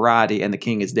a variety, and The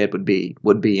King is Dead would be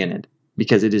in it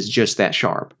because it is just that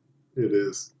sharp. It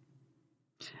is.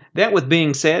 That with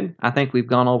being said, I think we've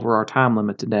gone over our time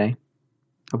limit today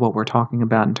of what we're talking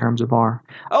about in terms of our...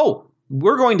 Oh,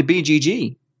 we're going to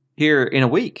BGG here in a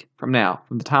week from now,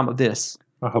 from the time of this.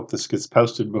 I hope this gets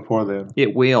posted before then.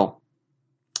 It will.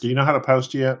 Do you know how to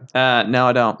post yet? No,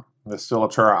 I don't. It's still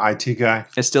up to our IT guy.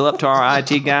 It's still up to our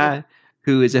IT guy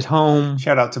who is at home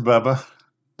Shout out to Bubba.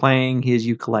 playing his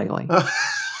ukulele.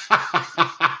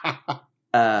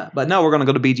 But no, we're going to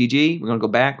go to BGG. We're going to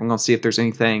go back. We're going to see if there's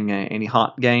any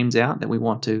hot games out that we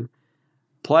want to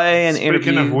play and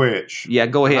interview. Speaking of which, yeah,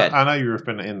 go ahead. I know you were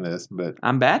finna end this, but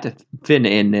I'm about to finna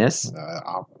end this.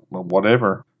 well,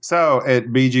 whatever. So at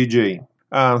BGG,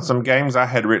 some games I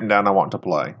had written down I want to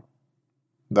play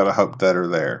that I hope that are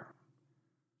there.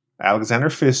 Alexander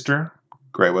Pfister,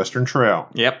 Great Western Trail.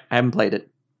 Yep, I haven't played it.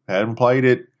 Hadn't played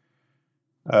it.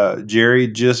 Jerry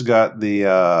just got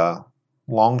the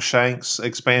Longshanks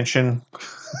expansion.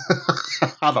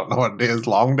 I don't know what it is.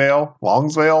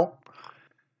 Longsvale.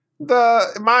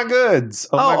 My Goods.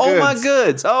 Oh my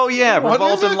goods. Oh yeah, What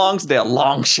Revolt is in it? Longsdale.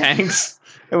 Longshanks.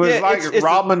 It was Yeah, like it's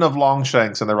Robin of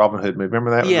Longshanks in the Robin Hood movie.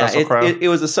 Remember that? with Yeah, Russell Crowe? it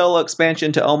was a solo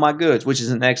expansion to Oh My Goods, which is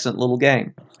an excellent little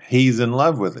game. He's in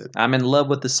love with it. I'm in love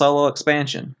with the solo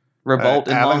expansion. Revolt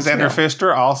in Alexander Longsdale.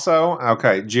 Pfister also.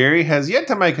 Okay, Jerry has yet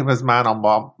to make up his mind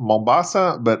on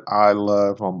Mombasa, but I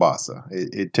love Mombasa.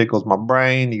 It tickles my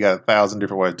brain. You got 1,000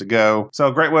 different ways to go.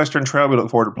 So Great Western Trail, we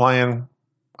look forward to playing.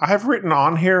 I have written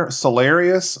on here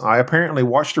Solarius. I apparently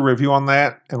watched a review on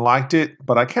that and liked it,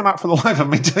 but I cannot for the life of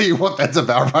me tell you what that's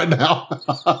about right now.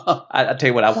 I tell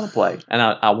you what I want to play, and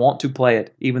I want to play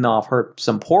it, even though I've heard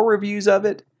some poor reviews of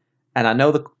it, and I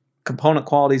know the component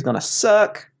quality is going to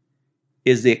suck,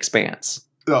 is The Expanse.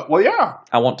 Well, yeah.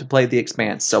 I want to play The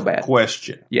Expanse so bad.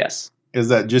 Question. Yes. Is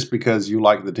that just because you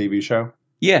like the TV show?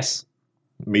 Yes.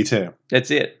 Me too. That's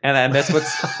it. And that's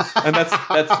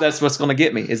what's going to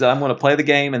get me, is that I'm going to play the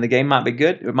game, and the game might be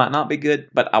good, it might not be good,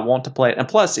 but I want to play it. And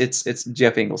plus, it's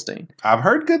Jeff Engelstein. I've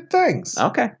heard good things.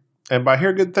 Okay. And by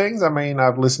hear good things, I mean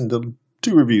I've listened to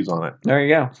 2 reviews on it. There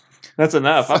you go. That's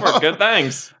enough. I've heard good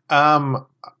things.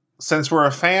 Since we're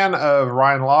a fan of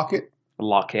Ryan Lockett.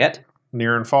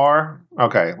 Near and Far.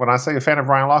 Okay, when I say a fan of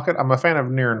Ryan Lockett, I'm a fan of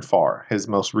Near and Far, his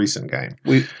most recent game.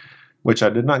 Which I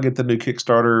did not get the new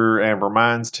Kickstarter Amber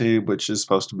Mines tube, which is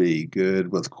supposed to be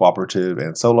good with cooperative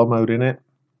and solo mode in it.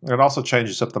 It also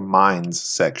changes up the mines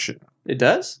section. It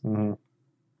does? Mm-hmm.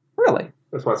 Really?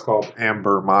 That's why it's called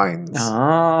Amber Mines.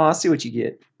 Oh, I see what you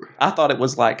get. I thought it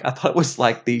was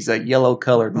like these yellow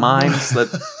colored mines that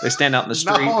they stand out in the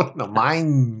street. No,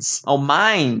 mines. Oh,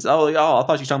 mines. Oh, I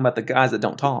thought you were talking about the guys that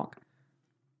don't talk.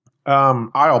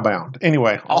 Islebound.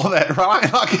 Anyway, all that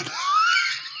Ryan Lockett.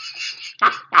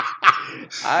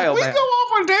 Islebound. We go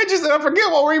off on tangents and I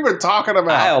forget what we were talking about.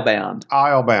 Islebound.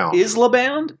 Islebound.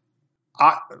 Islebound?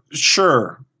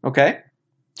 Sure. Okay.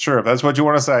 Sure. If that's what you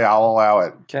want to say, I'll allow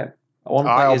it. Okay. I want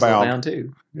to play Islebound. Islebound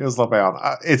too.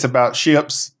 Islebound. It's about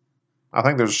ships. I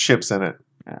think there's ships in it.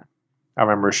 Yeah. I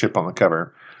remember a ship on the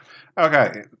cover.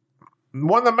 Okay.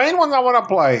 One of the main ones I want to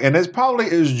play, and it's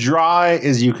probably as dry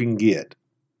as you can get,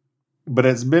 but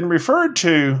it's been referred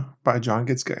to by John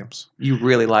Gets Games. You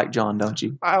really like John, don't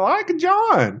you? I like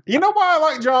John. You know why I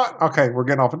like John? Okay, we're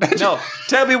getting off of that. No,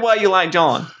 tell me why you like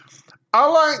John. I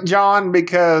like John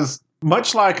because,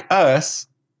 much like us,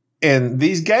 in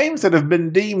these games that have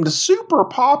been deemed super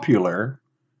popular,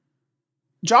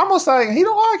 John was saying he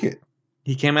don't like it.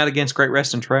 He came out against Great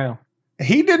Western Trail.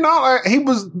 He did not.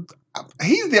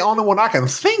 He's the only one I can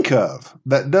think of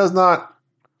that does not.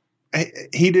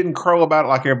 He didn't crow about it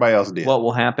like everybody else did. What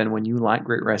will happen when you like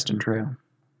Great Western Trail?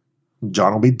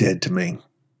 John will be dead to me.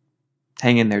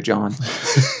 Hang in there, John.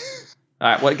 All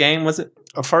right, what game was it?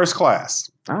 A First Class.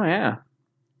 Oh, yeah.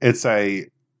 It's a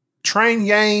train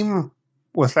game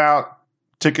without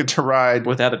Ticket to Ride.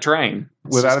 Without a train.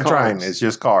 Without a train. It's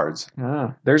just cards.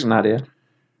 Oh, there's an idea.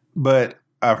 But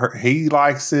I've heard he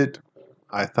likes it.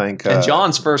 I think. And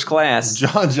John's First Class.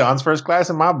 John's First Class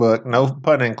in my book, no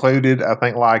pun included, I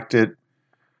think liked it.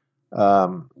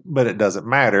 But it doesn't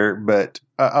matter. But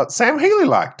Sam Healy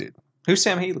liked it. Who's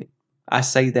Sam Healy? I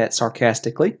say that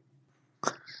sarcastically.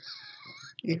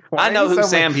 Why I know who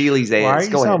Sam Healy's is. Why are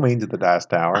you Go so ahead. mean to the Dice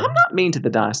Tower? I'm not mean to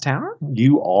the Dice Tower.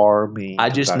 You are mean. I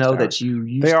to just the Dice know Tower. that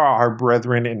you They are our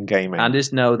brethren in gaming. I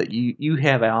just know that you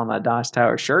have on a Dice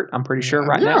Tower shirt, I'm pretty sure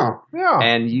right now. Yeah.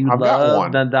 And you I've got love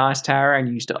one. the Dice Tower, and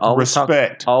you used to always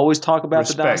Respect. talk about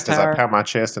the Dice Respect as I Tower. pound my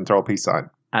chest and throw a peace sign.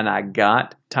 And I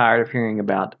got tired of hearing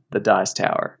about the Dice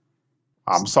Tower.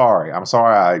 I'm sorry.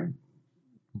 I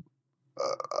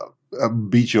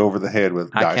beat you over the head with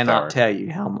I Dice cannot Tower. tell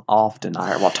you how often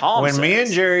I heard. Well, Tom When me says,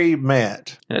 and Jerry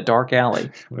met, in a dark alley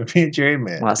when me and Jerry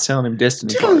met, when I was telling him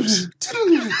Destiny cards.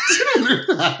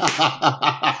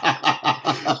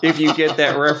 If you get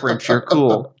that reference, you're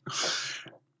cool.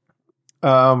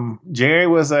 Jerry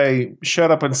was a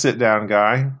shut up and sit down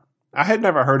guy. I had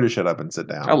never heard of shut up and sit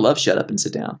down. I love Shut Up and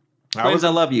Sit Down. Twins, I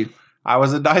love you. I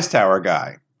was a Dice Tower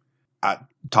guy.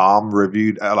 Tom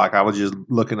reviewed, I was just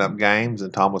looking up games,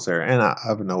 and Tom was there. And I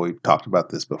know we've talked about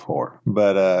this before.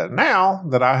 But now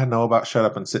that I know about Shut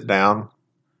Up and Sit Down,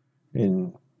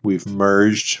 and we've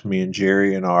merged, me and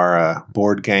Jerry, in our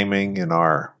board gaming and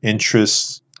our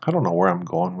interests. I don't know where I'm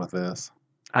going with this.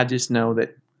 I just know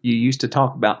that you used to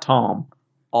talk about Tom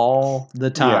all the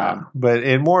time. Yeah, but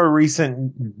in more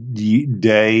recent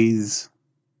days,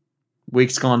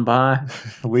 Weeks gone by.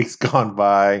 weeks gone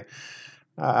by,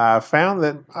 I found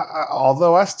that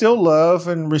although I still love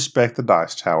and respect the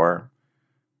Dice Tower,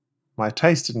 my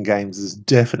taste in games is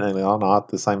definitely not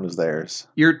the same as theirs.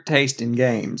 Your taste in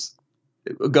games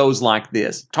goes like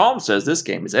this. Tom says this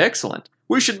game is excellent.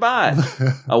 We should buy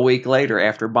it. A week later,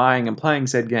 after buying and playing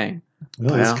said game,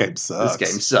 This game sucks.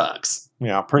 This game sucks.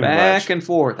 Yeah, pretty Back much. and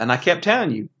forth. And I kept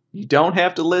telling you, you don't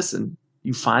have to listen.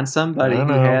 You find somebody I who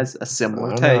know. has a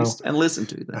similar I taste and listen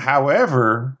to them.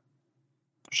 However,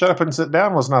 Shut Up and Sit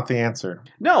Down was not the answer.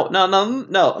 No.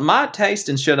 My taste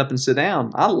in Shut Up and Sit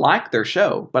Down, I like their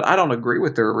show, but I don't agree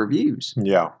with their reviews.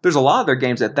 Yeah. There's a lot of their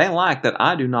games that they like that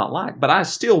I do not like, but I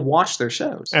still watch their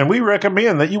shows. And we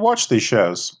recommend that you watch these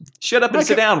shows. Shut Up and Make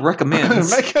Sit it- Down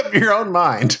recommends. Make up your own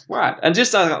mind. Right. And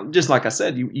just like I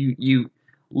said, you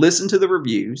listen to the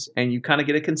reviews and you kind of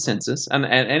get a consensus. And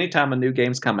anytime a new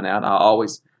game's coming out, I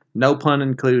always, no pun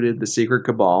included, The Secret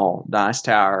Cabal, Dice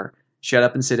Tower, Shut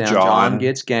Up and Sit Down. John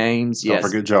gets games. Don't Yes.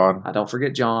 forget John. I don't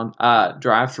forget John.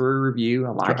 Drive Through Review.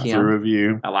 I like Drive him. Through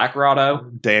Review. I like Rotto.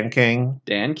 Dan King.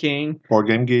 Dan King. Board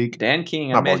Game Geek. Dan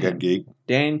King. I Not met Board Game him. Geek.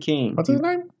 Dan King. What's his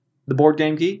name? The Board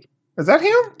Game Geek. Is that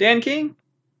him? Dan King?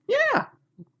 Yeah.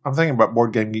 I'm thinking about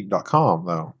BoardGameGeek.com,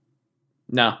 though.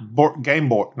 No. Game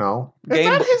Boy. No. Is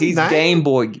that his He's name? Game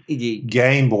Boy Geek.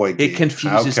 Game Boy Geek. It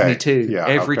confuses Okay. me too Yeah,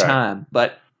 every okay. time.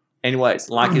 But anyways,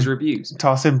 like his reviews.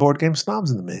 Toss in Board Game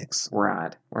Snobs in the mix.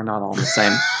 Right. We're not on the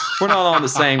same we're not on the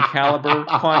same caliber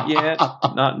quite yet.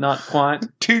 Not quite.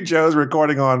 Two Joes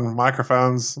recording on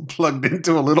microphones plugged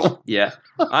into a little. Yeah.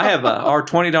 I have our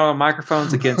 $20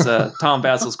 microphones against Tom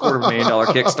Basil's $250,000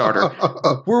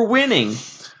 Kickstarter. We're winning.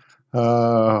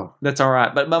 That's all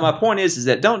right. But my point is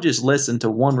that don't just listen to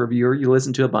one reviewer. You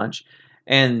listen to a bunch,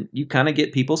 and you kind of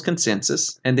get people's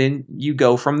consensus, and then you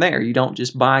go from there. You don't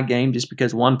just buy a game just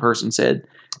because one person said.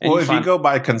 Well, if you go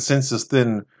by consensus,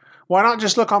 then why not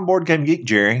just look on Board Game Geek,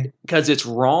 Jerry? because it's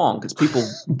wrong. Because people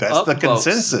That's the upvotes.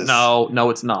 consensus. No,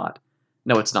 it's not.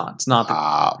 No, it's not. It's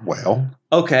not. Well,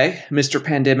 Okay, Mr.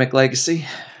 Pandemic Legacy.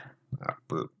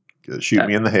 shoot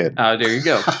me in the head. There you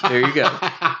go. There you go.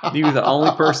 You were the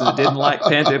only person that didn't like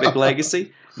Pandemic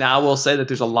Legacy. Now, I will say that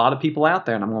there's a lot of people out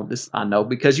there, and I'm going to I know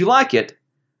because you like it.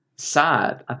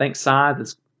 Scythe. I think Scythe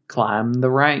has climbed the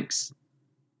ranks.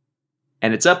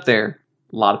 And it's up there.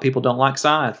 A lot of people don't like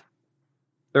Scythe.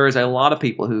 There is a lot of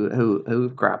people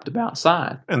who've griped about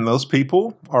Scythe. And those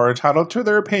people are entitled to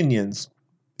their opinions,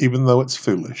 even though it's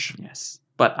foolish. Yes.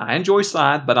 But I enjoy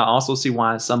Scythe, but I also see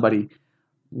why somebody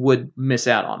would miss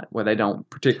out on it, where they don't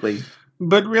particularly.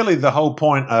 But really, the whole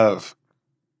point of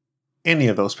any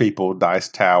of those people, Dice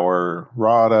Tower,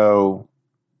 Rotto,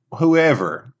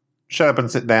 whoever, Shut Up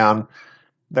and Sit Down,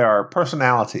 there are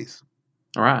personalities.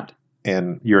 All right.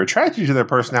 And you're attracted to their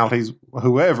personalities,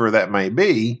 whoever that may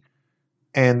be,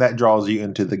 and that draws you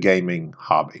into the gaming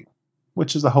hobby,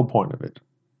 which is the whole point of it,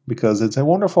 because it's a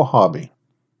wonderful hobby.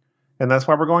 And that's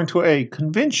why we're going to a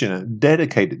convention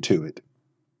dedicated to it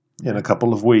in a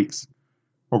couple of weeks,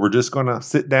 where we're just going to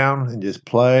sit down and just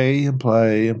play and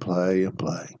play and play and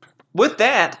play. With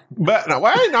that, But no,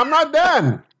 wait, I'm not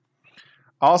done.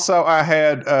 Also, I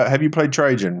had, have you played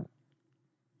Trajan?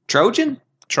 Trajan?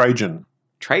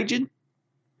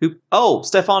 Who? Oh,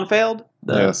 Stefan Feld?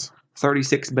 The Yes.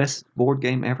 36th best board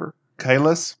game ever.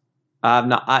 Kalis?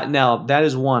 Now, that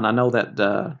is one. I know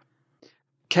that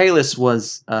Kalis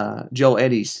was Joel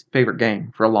Eddy's favorite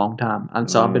game for a long time. And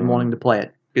so I've been wanting to play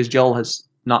it because Joel has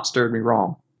not stirred me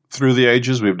wrong. Through the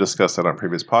Ages, we've discussed that on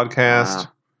previous podcast.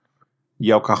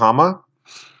 Yokohama?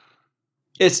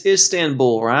 It's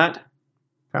Istanbul, right?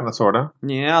 Kind of, sort of.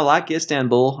 Yeah, I like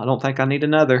Istanbul. I don't think I need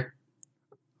another.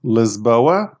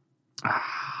 Lisboa?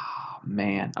 Ah,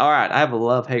 man. All right, I have a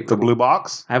love-hate The Blue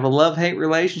Box? I have a love-hate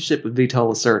relationship with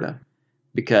Vito Lacerda.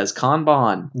 because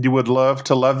Kanban. You would love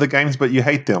to love the games, but you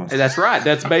hate them. That's right.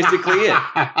 That's basically it.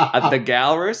 The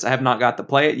Gallerus, I have not got to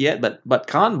play it yet, but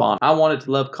Kanban. I wanted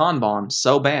to love Kanban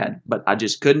so bad, but I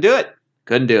just couldn't do it.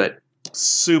 Couldn't do it.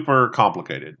 Super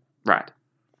complicated. Right.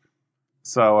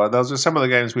 So those are some of the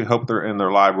games we hope they're in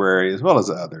their library, as well as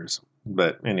others.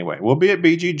 But anyway, we'll be at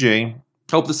BGG.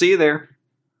 Hope to see you there.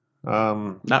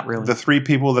 Not really. The 3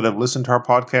 people that have listened to our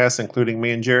podcast, including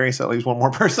me and Jerry, so that leaves one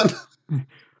more person.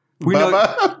 We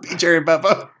know, Jerry and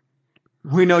Bubba.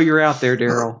 We know you're out there,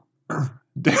 Daryl.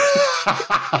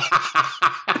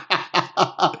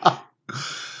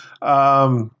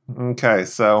 Okay,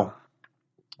 so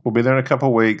we'll be there in a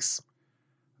couple weeks.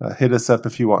 Hit us up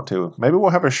if you want to. Maybe we'll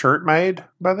have a shirt made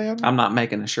by then. I'm not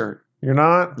making a shirt. You're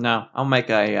not? No, I'll make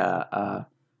our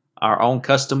own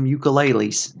custom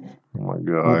ukuleles. Oh my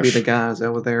gosh. We'll be the guys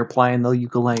over there playing the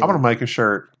ukulele. I'm going to make a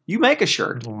shirt. You make a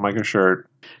shirt. I'll make a shirt.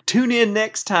 Tune in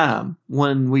next time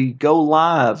when we go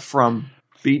live from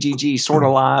BGG, sort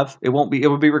of live. It will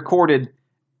be recorded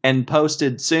and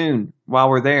posted soon while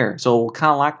we're there. So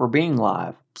kind of like we're being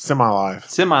live. Semi-live.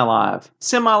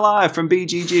 Semi-live from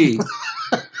BGG.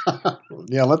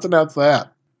 Yeah, let's announce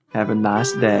that. Have a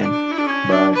nice day.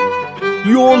 Bye.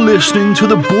 You're listening to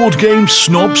the Board Game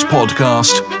Snobs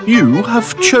podcast. You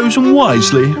have chosen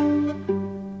wisely.